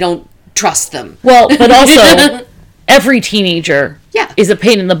adults and we don't trust them. Well, but also, every teenager is a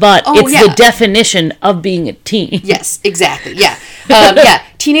pain in the butt. Oh, it's the definition of being a teen. Yes, exactly. Yeah.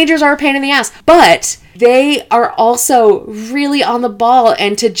 Teenagers are a pain in the ass. But they are also really on the ball,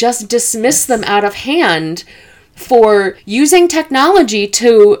 and to just dismiss them out of hand for using technology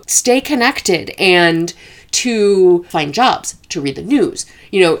to stay connected and to find jobs, to read the news,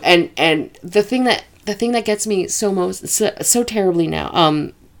 you know, and the thing that gets me so terribly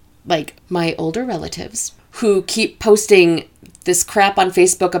now, like my older relatives who keep posting this crap on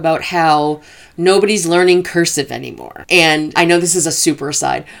Facebook about how nobody's learning cursive anymore. And I know this is a super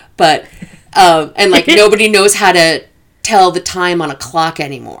aside, but and like nobody knows how to tell the time on a clock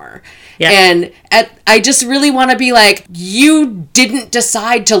anymore. Yeah. And I just really want to be like, you didn't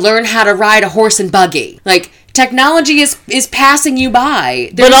decide to learn how to ride a horse and buggy. Like, technology is passing you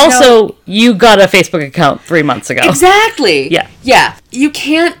by. But also, you got a Facebook account 3 months ago. Exactly. Yeah. Yeah. You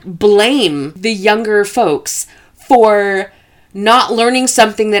can't blame the younger folks for not learning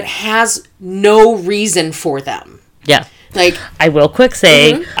something that has no reason for them. Yeah. Like, I will quick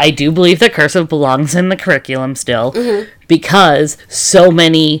say, I do believe that cursive belongs in the curriculum still, because so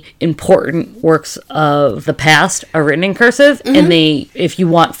many important works of the past are written in cursive, and if you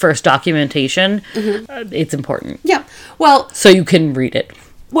want first documentation, it's important. Yeah. Well, so you can read it.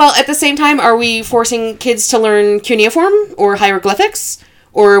 Well, at the same time, are we forcing kids to learn cuneiform or hieroglyphics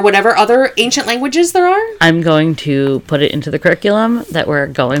or whatever other ancient languages there are? I'm going to put it into the curriculum that we're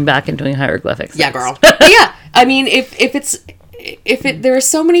going back and doing hieroglyphics. Yeah, girl. Yeah. I mean, there are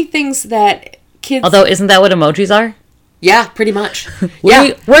so many things that kids... Although, isn't that what emojis are? Yeah, pretty much.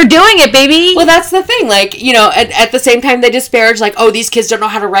 We're doing it, baby! Well, that's the thing. Like, you know, at the same time, they disparage, like, oh, these kids don't know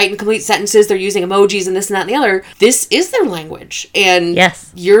how to write in complete sentences. They're using emojis and this and that and the other. This is their language. And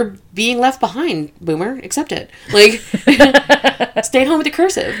you're being left behind, boomer. Accept it. Like, stay home with the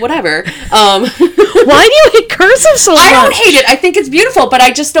cursive. Whatever. Why do you hate cursive so much? I don't hate it. I think it's beautiful, but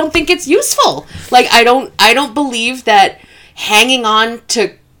I just don't think it's useful. Like, I don't believe that hanging on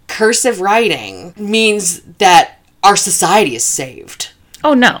to cursive writing means that our society is saved.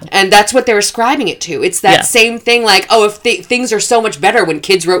 Oh, no. And that's what they're ascribing it to. It's that same thing, like, oh, if things are so much better when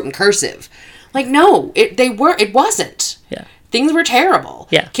kids wrote in cursive. Like, no, it wasn't. Yeah. Things were terrible.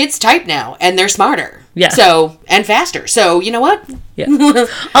 Yeah. Kids type now, and they're smarter. Yeah. So, and faster. So, you know what? Yeah.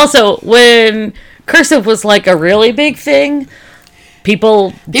 Also, when cursive was, like, a really big thing,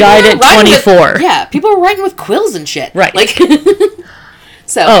 people died at 24. People were writing with quills and shit. Right. Like,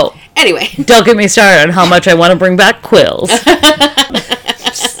 so, anyway. Don't get me started on how much I want to bring back quills.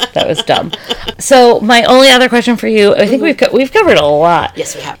 That was dumb. So, my only other question for you, I think we've covered a lot.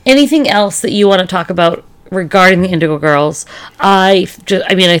 Yes, we have. Anything else that you want to talk about regarding the Indigo Girls? I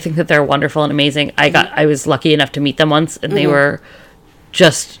think that they're wonderful and amazing. I was lucky enough to meet them once, and they were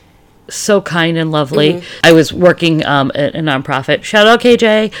just so kind and lovely. I was working at a nonprofit, shout out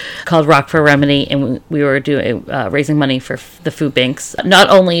KJ, called Rock for Remedy, and we were doing raising money for the food banks. Not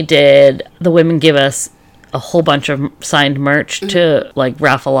only did the women give us a whole bunch of signed merch to like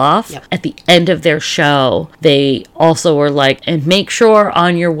raffle off, at the end of their show they also were like, and make sure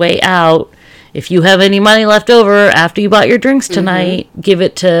on your way out, if you have any money left over after you bought your drinks tonight, give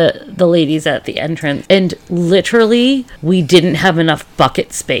it to the ladies at the entrance. And literally, we didn't have enough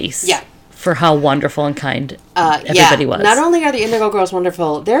bucket space for how wonderful and kind everybody was. Not only are the Indigo Girls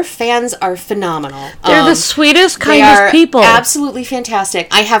wonderful, their fans are phenomenal. They're the sweetest, kindest people. Absolutely fantastic.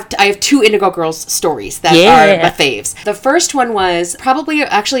 I have 2 Indigo Girls stories that are my faves. The first one was probably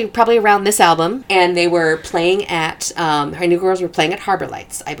around this album, and they were playing at Indigo Girls were playing at Harbor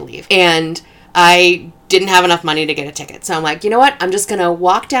Lights, I believe, and I didn't have enough money to get a ticket. So I'm like, you know what? I'm just going to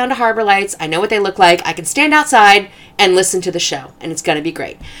walk down to Harbor Lights. I know what they look like. I can stand outside and listen to the show, and it's going to be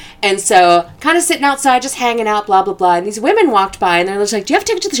great. And so kind of sitting outside, just hanging out, blah, blah, blah. And these women walked by, and they're just like, do you have a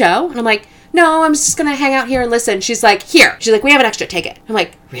ticket to the show? And I'm like, no, I'm just going to hang out here and listen. She's like, here. She's like, we have an extra ticket. I'm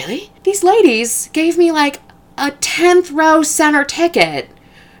like, really? These ladies gave me like a 10th row center ticket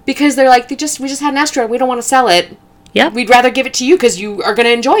because they're like, we just had an extra. We don't want to sell it. Yep. We'd rather give it to you because you are going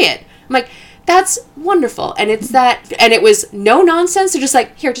to enjoy it. I'm like, that's wonderful. And it was no nonsense. They're just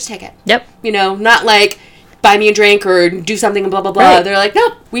like, here, just take it. Yep. You know, not like, buy me a drink or do something, blah, blah, blah. Right. They're like,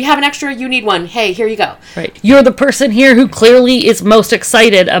 nope, we have an extra, you need one. Hey, here you go. Right. You're the person here who clearly is most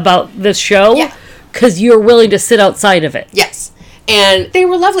excited about this show because you're willing to sit outside of it. Yes. And they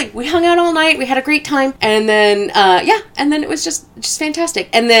were lovely. We hung out all night. We had a great time. And then, and then it was just fantastic.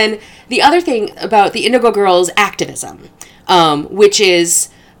 And then the other thing about the Indigo Girls activism, which is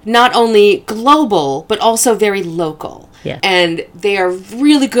not only global, but also very local. Yeah. And they are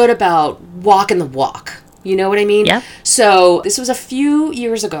really good about walking the walk. You know what I mean? Yeah. So this was a few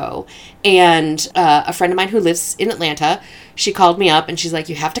years ago, and a friend of mine who lives in Atlanta, she called me up and she's like,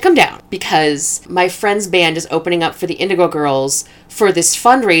 you have to come down because my friend's band is opening up for the Indigo Girls for this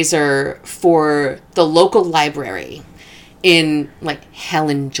fundraiser for the local library in like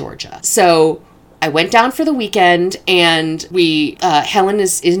Helen, Georgia. So I went down for the weekend, and Helen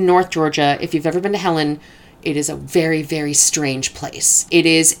is in North Georgia. If you've ever been to Helen, it is a very, very strange place. It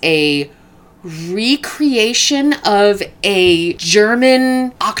is a recreation of a German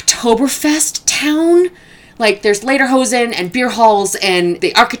Oktoberfest town. Like, there's lederhosen and beer halls, and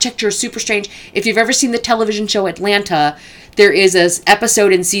the architecture is super strange. If you've ever seen the television show Atlanta, there is an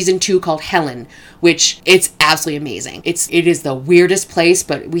episode in season 2 called Helen, which it's absolutely amazing. It is the weirdest place,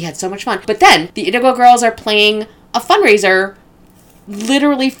 but we had so much fun. But then the Indigo Girls are playing a fundraiser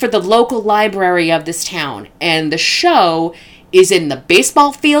literally for the local library of this town. And the show is in the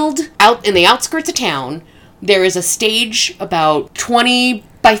baseball field out in the outskirts of town. There is a stage about 20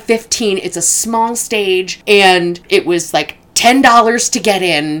 by 15. It's a small stage, and it was like $10 to get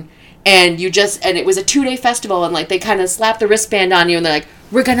in. And it was a 2-day festival, and like they kind of slap the wristband on you, and they're like,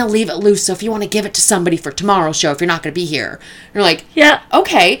 we're going to leave it loose, so if you want to give it to somebody for tomorrow's show, if you're not going to be here. And you're like, yeah,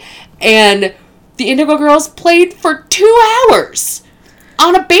 okay. And the Indigo Girls played for 2 hours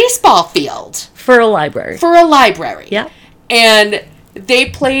on a baseball field. For a library. Yeah. And they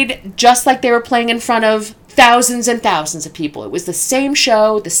played just like they were playing in front of thousands and thousands of people. It was the same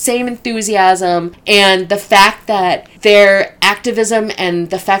show, the same enthusiasm, and the fact that their activism and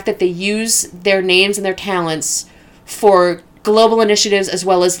the fact that they use their names and their talents for global initiatives as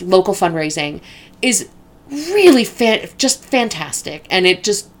well as local fundraising is really just fantastic. And it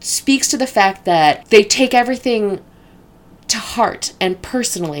just speaks to the fact that they take everything to heart and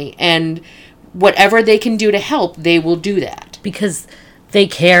personally, and whatever they can do to help, they will do that. Because they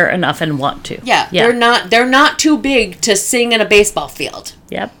care enough and want to. Yeah. They're not too big to sing in a baseball field.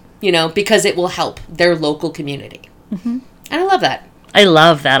 Yep. You know, because it will help their local community. Mm-hmm. And I love that. I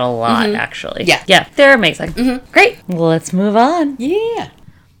love that a lot, actually. Yeah. Yeah, they're amazing. Mm-hmm. Great. Well, let's move on. Yeah.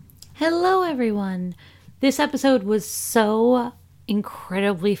 Hello, everyone. This episode was so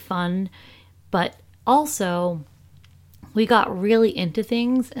incredibly fun, but also we got really into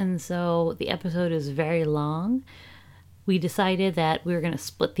things, and so the episode is very long. We decided that we were going to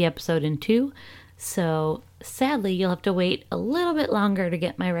split the episode in 2, so sadly you'll have to wait a little bit longer to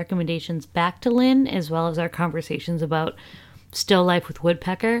get my recommendations back to Lynn, as well as our conversations about Still Life with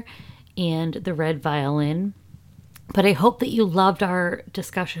Woodpecker and The Red Violin. But I hope that you loved our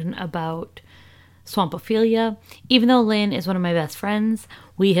discussion about Swamp Ophelia. Even though Lynn is one of my best friends,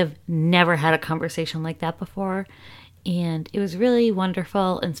 we have never had a conversation like that before. And it was really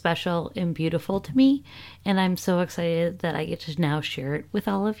wonderful and special and beautiful to me. And I'm so excited that I get to now share it with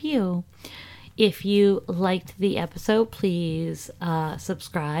all of you. If you liked the episode, please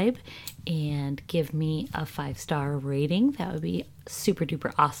subscribe and give me a 5-star rating. That would be super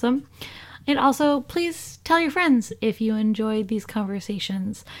duper awesome. And also, please tell your friends if you enjoyed these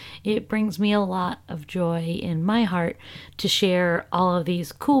conversations. It brings me a lot of joy in my heart to share all of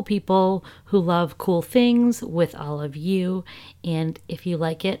these cool people who love cool things with all of you. And if you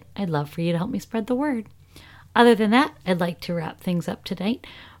like it, I'd love for you to help me spread the word. Other than that, I'd like to wrap things up tonight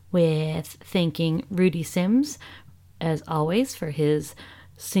with thanking Rudy Sims, as always, for his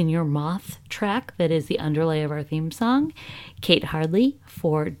Senior Moth track that is the underlay of our theme song, Kate Hardley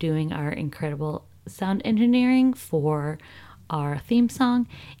for doing our incredible sound engineering for our theme song,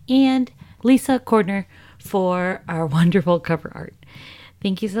 and Lisa Cordner for our wonderful cover art.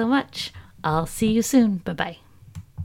 Thank you so much. I'll see you soon. Bye-bye.